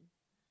decision.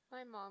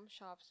 My mom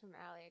shops from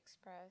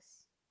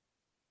AliExpress.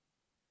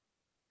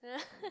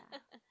 Yeah.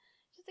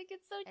 She's like,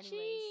 it's so Anyways,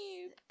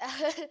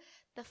 cheap.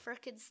 The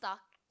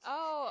Birkenstock.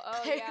 Oh,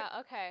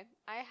 yeah, okay.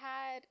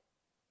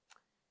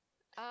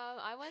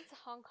 I went to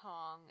Hong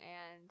Kong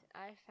and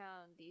I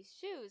found these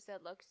shoes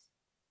that looked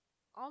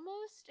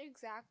almost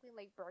exactly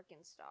like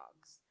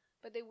Birkenstocks.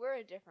 But they were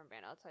a different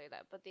brand, I'll tell you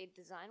that. But the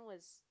design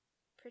was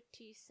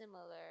pretty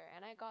similar,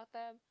 and I got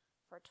them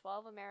for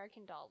 $12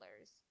 American.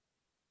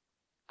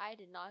 I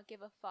did not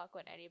give a fuck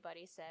what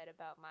anybody said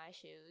about my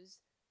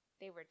shoes.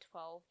 They were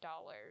 $12.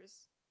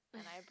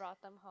 And I brought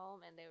them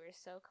home, and they were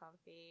so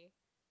comfy.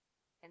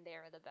 And they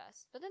were the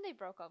best. But then they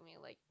broke on me,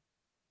 like,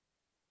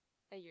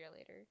 a year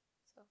later.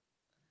 So,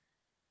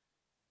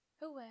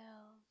 oh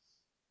well.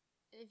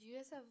 If you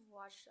guys have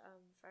watched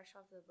Fresh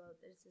Off the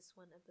Boat, there's this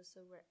one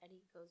episode where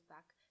Eddie goes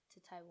back to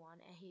Taiwan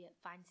and he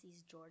finds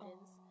these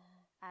Jordans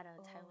at a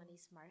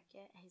Taiwanese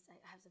market. And he's like,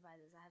 I have to buy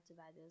this, I have to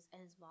buy those. And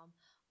his mom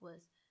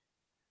was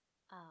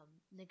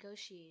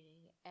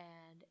negotiating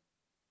and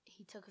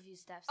he took a few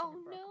steps and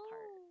it broke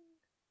apart.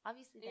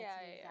 Obviously, that's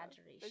an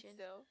exaggeration.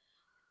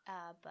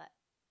 But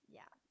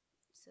yeah.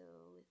 So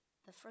with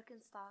the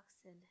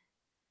Birkenstocks and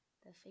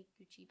the fake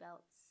Gucci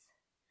belts,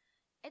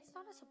 it's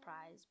not a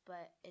surprise,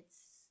 but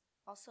it's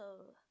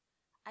also,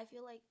 I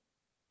feel like,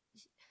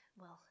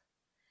 well,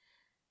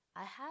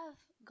 I have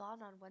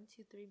gone on 1,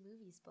 2, 3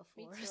 movies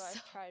before. Me too,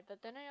 I've tried,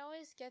 but then I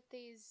always get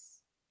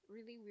these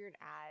really weird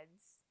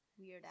ads.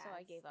 So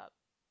I gave up.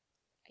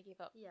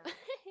 Yeah.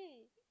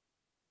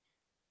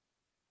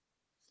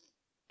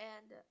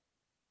 And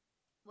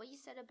what you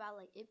said about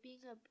like it being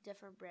a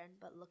different brand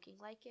but looking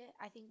like it,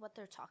 I think what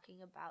they're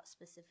talking about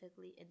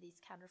specifically in these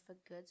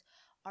counterfeit goods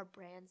are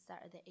brands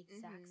that are the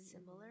exact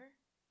similar.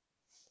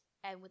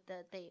 And with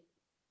they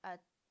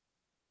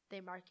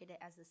market it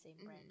as the same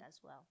brand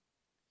as well.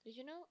 Did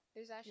you know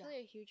there's actually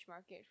a huge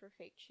market for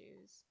fake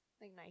shoes,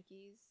 like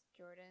Nikes,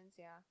 Jordans?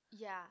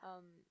 Yeah.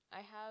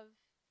 I have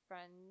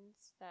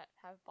friends that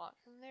have bought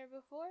from there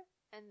before,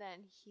 and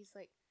then he's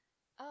like,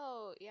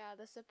 "Oh yeah,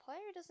 the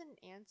supplier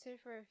doesn't answer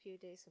for a few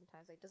days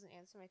sometimes. Like doesn't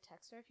answer my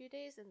text for a few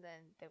days, and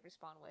then they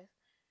respond with,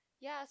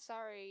 yeah,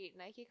 sorry,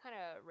 Nike kind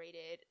of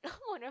raided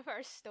one of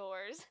our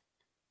stores."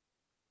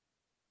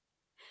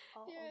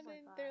 And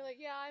then they're like,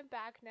 "Yeah, I'm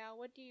back now.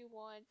 What do you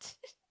want?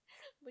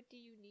 What do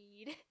you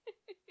need?"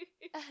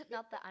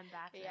 Not that I'm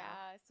back now.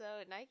 Yeah,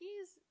 so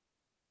Nike's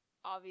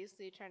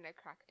obviously trying to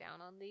crack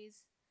down on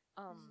these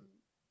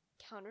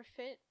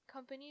counterfeit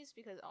companies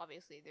because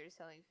obviously they're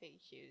selling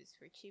fake shoes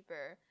for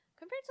cheaper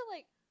compared to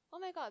like, oh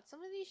my god,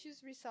 some of these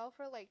shoes resell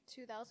for like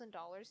 $2,000,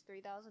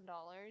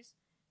 $3,000,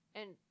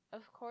 and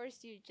of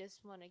course you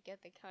just want to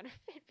get the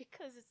counterfeit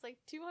because it's like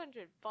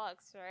 $200,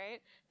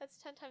 right? That's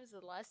 10 times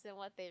less than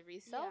what they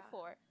resell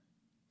for.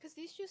 Because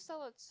these shoes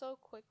sell out so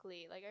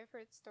quickly. Like, I've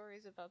heard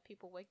stories about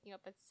people waking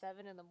up at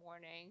 7 in the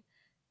morning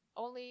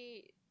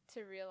only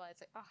to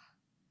realize, like,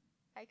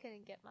 I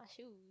couldn't get my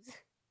shoes.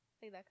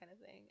 Like, that kind of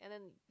thing. And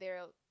then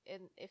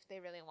if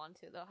they really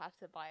want to, they'll have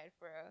to buy it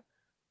for a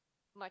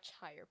much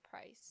higher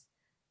price.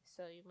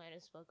 So you might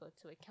as well go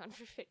to a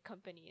counterfeit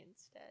company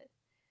instead.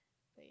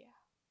 But yeah.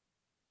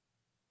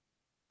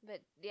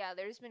 But yeah,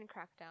 there's been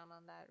crackdown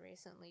on that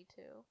recently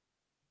too.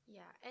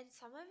 Yeah, and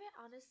some of it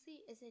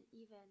honestly isn't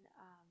even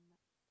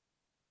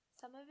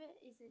some of it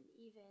isn't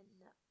even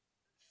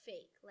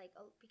fake. Like,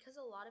 because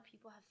a lot of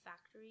people have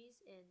factories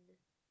in,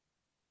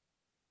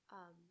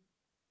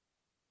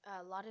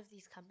 a lot of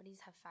these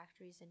companies have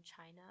factories in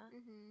China.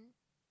 Mm-hmm.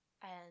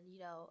 And, you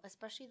know,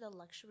 especially the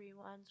luxury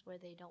ones where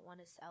they don't want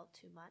to sell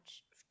too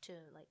much to,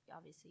 like,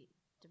 obviously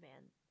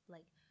demand.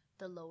 Like,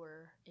 the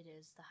lower it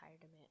is, the higher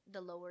demand.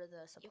 The lower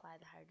the supply,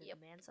 the higher the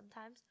demand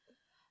sometimes.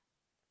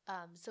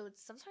 So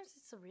sometimes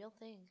it's a real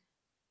thing.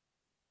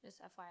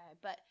 Just FYI.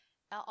 But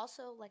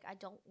also, like, I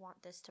don't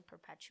want this to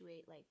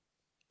perpetuate. Like,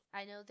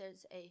 I know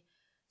there's a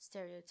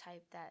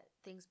stereotype that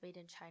things made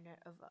in China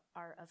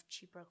are of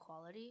cheaper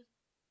quality.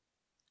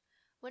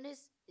 When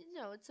it's, you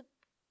know, it's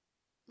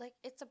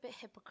a bit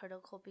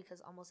hypocritical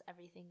because almost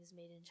everything is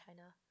made in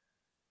China.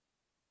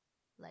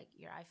 Like,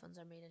 your iPhones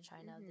are made in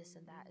China, this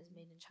and that is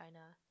made in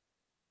China.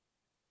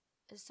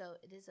 So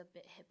it is a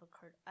bit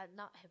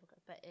not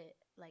hypocrite, but it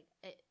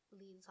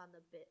leans on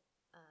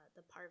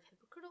the part of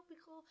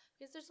hypocritical,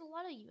 because there's a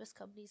lot of US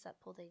companies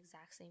that pull the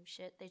exact same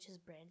shit. They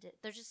just brand it.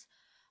 They're just,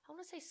 I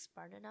want to say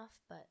smart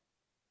enough, but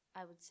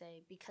I would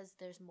say because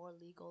there's more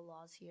legal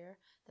laws here,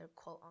 they're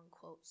quote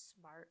unquote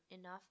smart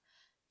enough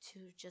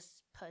to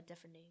just put a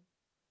different name.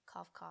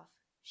 Cough cough,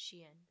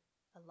 Shein.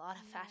 A lot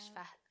of fast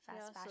fashion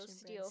brands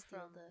steal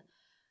the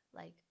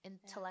like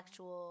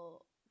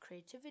intellectual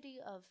creativity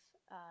of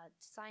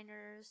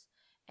designers,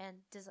 and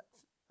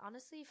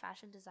honestly,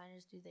 fashion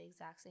designers do the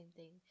exact same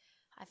thing.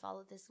 I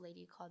follow this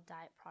lady called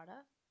Diet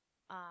Prada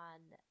on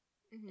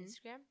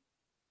Instagram,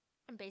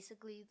 and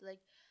basically,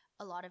 like,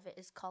 a lot of it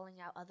is calling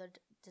out other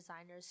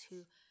designers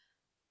who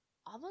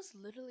almost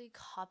literally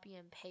copy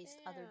and paste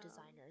other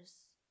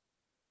designers.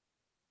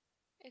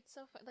 It's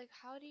so fun. Like,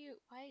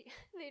 why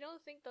they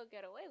don't think they'll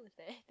get away with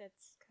it?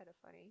 That's kind of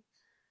funny.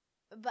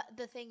 But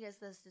the thing is,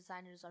 those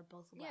designers are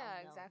both well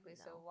known, exactly.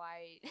 You know? So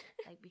why?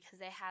 Like,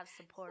 because they have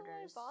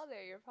supporters. So why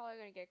bother? You're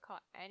probably gonna get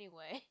caught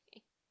anyway.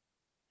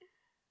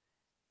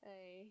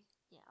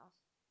 Yeah.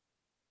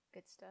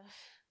 Good stuff.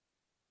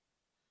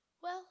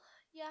 Well,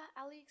 yeah,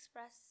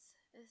 AliExpress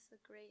is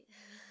a great.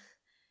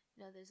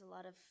 You know, there's a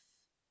lot of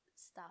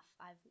stuff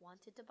I've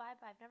wanted to buy,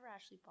 but I've never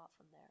actually bought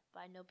from there.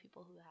 But I know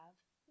people who have.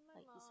 My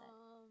like mom, you said,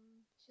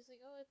 she's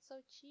like, "Oh, it's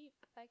so cheap.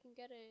 I can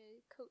get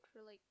a coat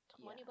for like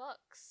 $20."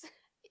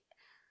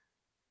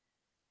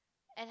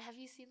 And have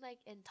you seen, like,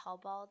 in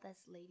Taobao,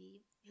 this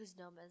lady who's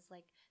known as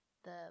like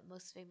the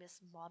most famous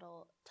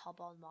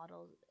Taobao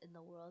model in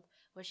the world,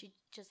 where she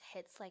just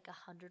hits like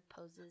 100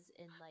 poses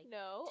in like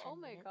no, 10 oh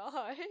my minutes?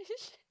 gosh.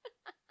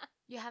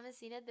 You haven't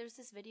seen it? There's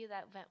this video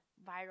that went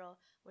viral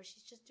where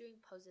she's just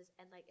doing poses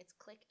and like it's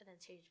click and then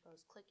change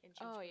pose, click and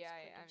change pose,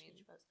 click and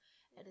change pose.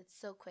 And it's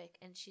so quick,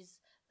 and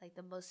she's like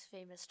the most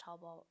famous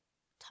Taobao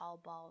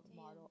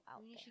model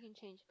out there. If she can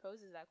change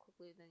poses that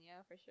quickly, then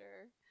yeah, for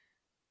sure.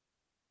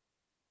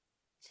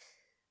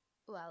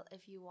 Well,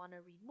 if you want to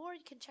read more,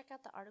 you can check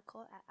out the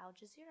article at Al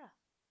Jazeera.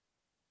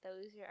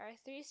 Those are our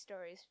 3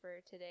 stories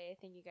for today.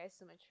 Thank you guys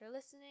so much for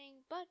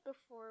listening. But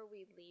before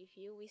we leave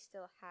you, we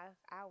still have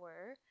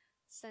our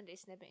Sunday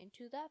snippet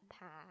into the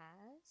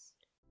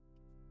past.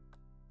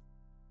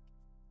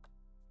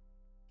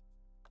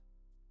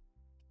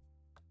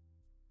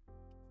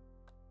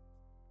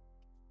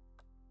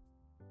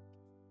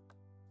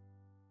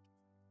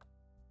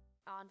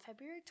 On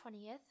February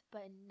 20th,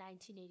 but in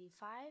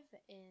 1985,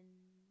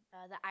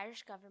 the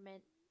Irish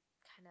government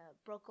kind of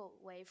broke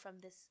away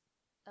from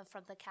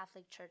the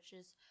Catholic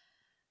Church's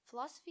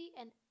philosophy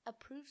and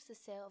approves the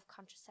sale of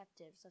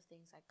contraceptives, of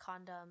things like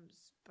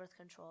condoms, birth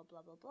control,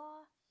 blah blah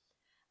blah.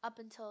 Up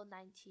until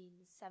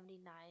 1979,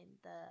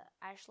 the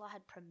Irish law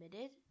had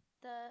permitted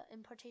the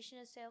importation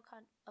and sale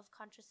of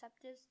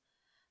contraceptives,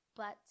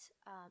 but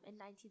in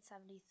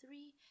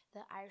 1973,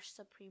 the Irish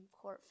Supreme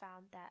Court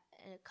found that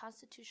a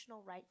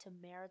constitutional right to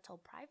marital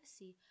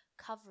privacy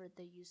covered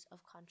the use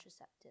of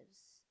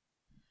contraceptives.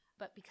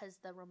 But because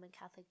the Roman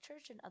Catholic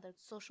Church and other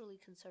socially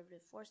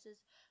conservative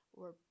forces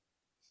were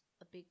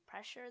a big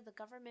pressure, the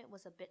government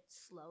was a bit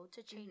slow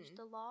to change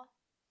the law,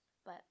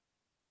 but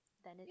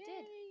then it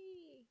did.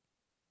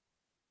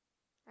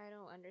 I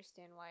don't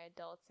understand why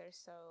adults are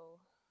so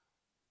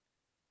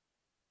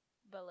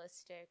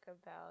ballistic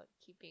about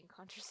keeping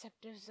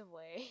contraceptives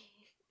away.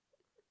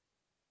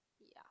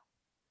 Yeah.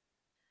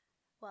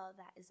 Well,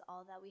 that is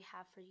all that we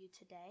have for you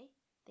today.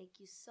 Thank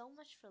you so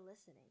much for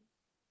listening.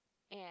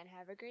 And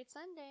have a great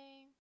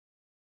Sunday.